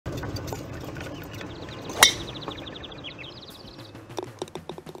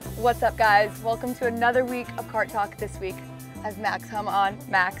What's up, guys? Welcome to another week of Cart Talk. This week I have Max Homa on.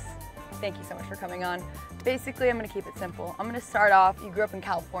 Max, thank you so much for coming on. Basically, I'm going to keep it simple. I'm going to start off, you grew up in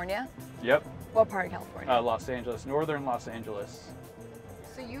California? Yep. What part of California? Los Angeles, northern Los Angeles.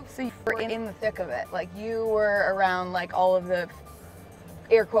 So you were in the thick of it. Like, you were around like all of the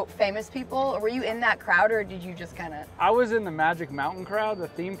air quote famous people, or were you in that crowd, or did you just kind of? I was in the Magic Mountain crowd, the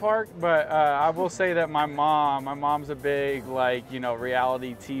theme park, but I will say that my mom's a big, like, you know,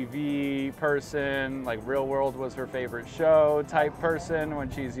 reality TV person. Like, Real World was her favorite show type person when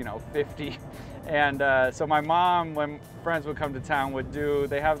she's, you know, 50. And so my mom, when friends would come to town,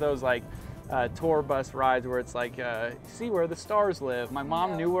 they have those like tour bus rides where it's like, see where the stars live. My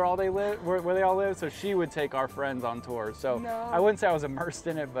mom knew where they all live, so she would take our friends on tours. So I wouldn't say I was immersed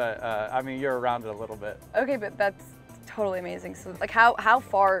in it, but I mean, you're around it a little bit. Okay, but that's totally amazing. So like how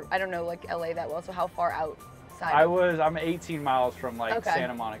far, I don't know like LA that well, so how far outside? I'm 18 miles from like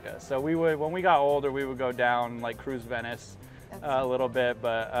Santa Monica. So when we got older, we would go down like cruise Venice a little bit,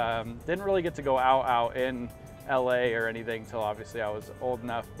 but didn't really get to go out in LA or anything till obviously I was old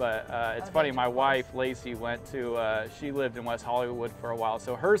enough. But it's funny, my wife Lacey she lived in West Hollywood for a while,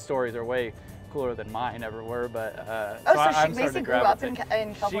 so her stories are way cooler than mine ever were. But she basically grew up in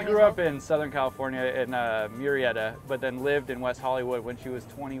California. She grew up in Southern California in Murrieta, but then lived in West Hollywood when she was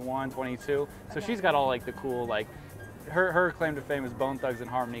 21, 22. So she's got all like the cool, like, her claim to fame is Bone Thugs and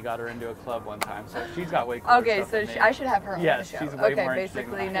Harmony got her into a club one time, so she's got way cooler Okay, stuff so than me. I should have her on the show. She's way more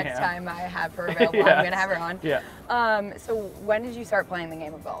basically interesting next time I have her available, I'm gonna have her on. Yeah. So when did you start playing the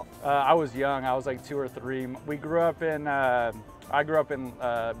game of golf? I was young. I was like 2 or 3. We grew up in. I grew up in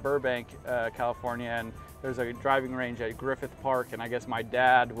Burbank, California, and there's a driving range at Griffith Park, and I guess my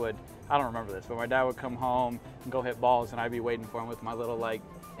dad would. I don't remember this, but my dad would come home and go hit balls, and I'd be waiting for him with my little like,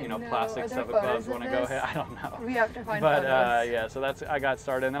 you know, plastic stuff with gloves when I go hit. I don't know. We have to find photos. But yeah, so I got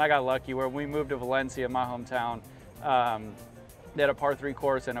started, and then I got lucky where we moved to Valencia, my hometown. They had a par 3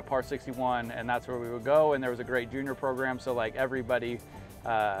 course and a par 61, and that's where we would go. And there was a great junior program, so like everybody.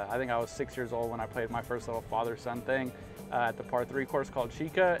 I think I was 6 years old when I played my first little father-son thing at the par 3 course called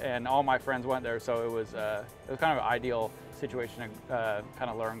Chica, and all my friends went there, so it was kind of an ideal situation to kind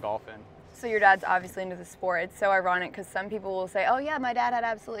of learn golf in. So your dad's obviously into the sport. It's so ironic because some people will say, oh yeah, my dad had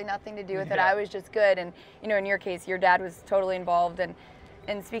absolutely nothing to do with it. I was just good. And you know, in your case, your dad was totally involved.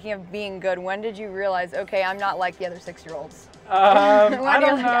 And speaking of being good, when did you realize, okay, I'm not like the other 6-year-olds? I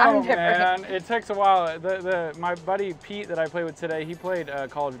don't know, man. It takes a while. My buddy Pete that I played with today, he played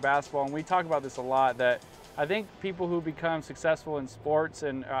college basketball, and we talk about this a lot, that I think people who become successful in sports,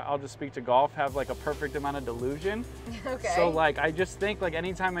 and I'll just speak to golf, have like a perfect amount of delusion. Okay. So like, I just think like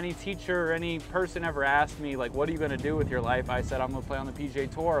anytime any teacher or any person ever asked me like, what are you going to do with your life? I said, I'm going to play on the PGA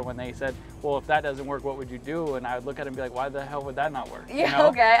Tour. When they said, well, if that doesn't work, what would you do? And I would look at them and be like, why the hell would that not work? Yeah, you know?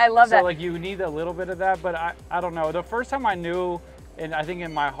 okay, I love that. So like, you need a little bit of that, but I don't know. The first time I knew, and I think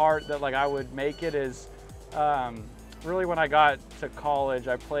in my heart, that like I would make it is really when I got to college.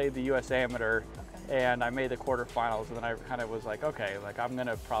 I played the US Amateur. And I made the quarterfinals, and then I kind of was like, okay, like I'm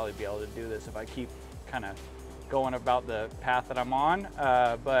gonna probably be able to do this if I keep kind of going about the path that I'm on.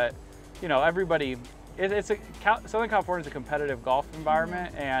 But you know, everybody, Southern California is a competitive golf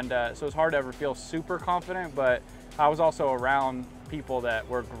environment, and so it's hard to ever feel super confident. But I was also around people that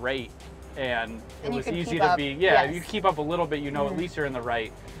were great, and it was easy to be. Yeah, if you keep up a little bit, you know, at least you're in the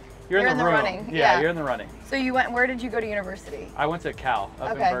right. You're in the running. Yeah, you're in the running. So you went, where did you go to university? I went to Cal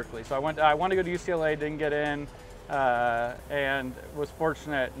up in Berkeley. So I wanted to go to UCLA, didn't get in, and was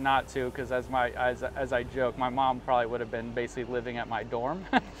fortunate not to, because as I joke, my mom probably would have been basically living at my dorm.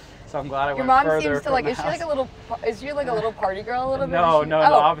 So I'm glad I went further. Your mom seems to like, is she like a little party girl a little bit? No,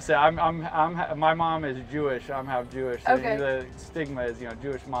 opposite. My mom is Jewish. I'm half Jewish. So the stigma is, you know,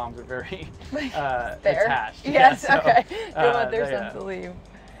 Jewish moms are very attached. Yes, okay. They want their sons to leave.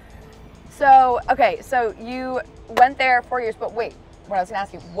 So, okay, so you went there 4 years, but wait, what I was gonna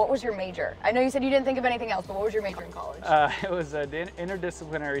ask you, what was your major? I know you said you didn't think of anything else, but what was your major in college? It was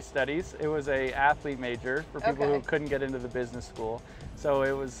interdisciplinary studies. It was a athlete major for people who couldn't get into the business school. So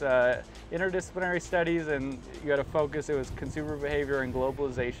it was interdisciplinary studies, and you had to focus. It was consumer behavior and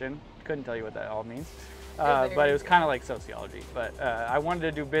globalization. Couldn't tell you what that all means. But it was kind of like sociology. But I wanted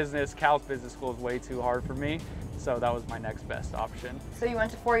to do business. Cal's business school is way too hard for me, so that was my next best option. So you went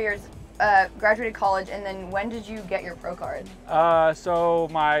to 4 years. Graduated college, and then when did you get your pro card? So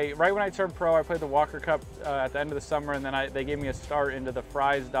right when I turned pro, I played the Walker Cup at the end of the summer, and then they gave me a start into the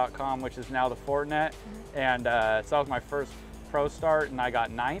Fries.com, which is now the Fortinet, and so that was my first pro start, and I got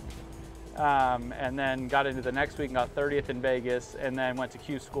 9th. And then got into the next week and got 30th in Vegas, and then went to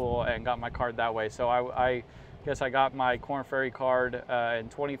Q school and got my card that way. So I guess I got my Korn Ferry card in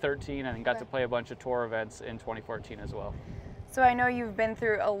 2013 and got to play a bunch of tour events in 2014 as well. So I know you've been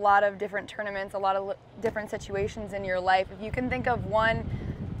through a lot of different tournaments, a lot of different situations in your life. If you can think of one,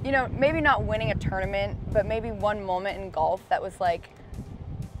 you know, maybe not winning a tournament, but maybe one moment in golf that was like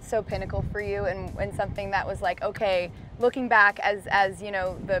so pinnacle for you, and something that was like, okay, looking back as you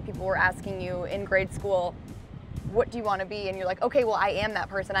know, the people were asking you in grade school, what do you want to be? And you're like, okay, well, I am that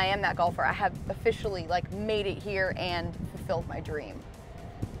person. I am that golfer. I have officially like made it here and fulfilled my dream.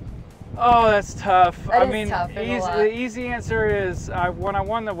 Oh, that's tough. That I is mean, tough. the easy answer is when I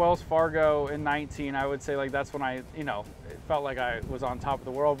won the Wells Fargo in 19, I would say like that's when I, you know, it felt like I was on top of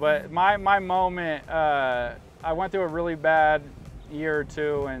the world. But my moment, I went through a really bad year or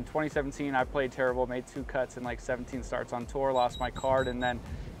two. In 2017, I played terrible, made 2 cuts in like 17 starts on tour, lost my card, and then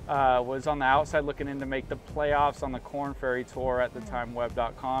was on the outside looking in to make the playoffs on the Korn Ferry Tour at the time,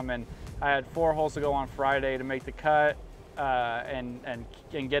 web.com, and I had 4 holes to go on Friday to make the cut. And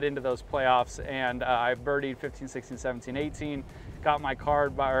get into those playoffs, and I birdied 15, 16, 17, 18, got my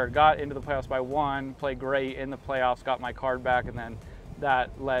card got into the playoffs by 1, played great in the playoffs, got my card back, and then that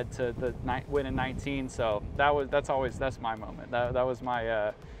led to the win in 19. So that's my moment. That was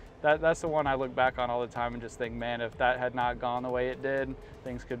my that's the one I look back on all the time and just think, man, if that had not gone the way it did,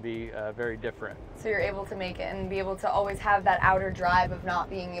 things could be very different. So you're able to make it and be able to always have that outer drive of not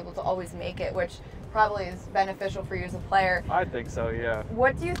being able to always make it, which probably is beneficial for you as a player. I think so, yeah.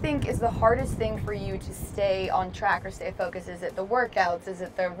 What do you think is the hardest thing for you to stay on track or stay focused? Is it the workouts? Is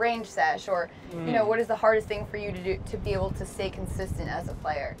it the range sesh? Or, you know, what is the hardest thing for you to do to be able to stay consistent as a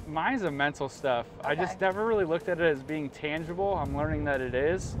player? Mine's the mental stuff. Okay. I just never really looked at it as being tangible. I'm learning that it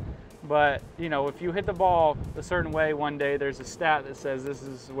is. But, you know, if you hit the ball a certain way one day, there's a stat that says this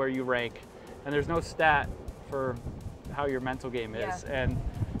is where you rank. And there's no stat for how your mental game is. Yeah. And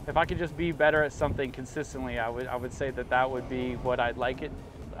if I could just be better at something consistently, I would say that would be what I'd like it,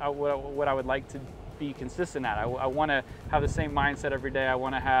 what I would like to be consistent at. I want to have the same mindset every day. I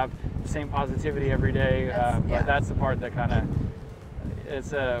want to have the same positivity every day. But that's the part that kind of,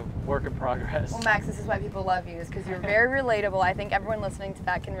 it's a work in progress. Well, Max, this is why people love you, is because you're very relatable. I think everyone listening to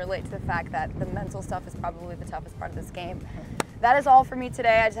that can relate to the fact that the mental stuff is probably the toughest part of this game. That is all for me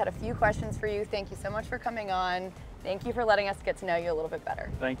today. I just had a few questions for you. Thank you so much for coming on. Thank you for letting us get to know you a little bit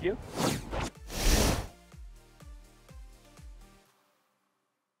better. Thank you.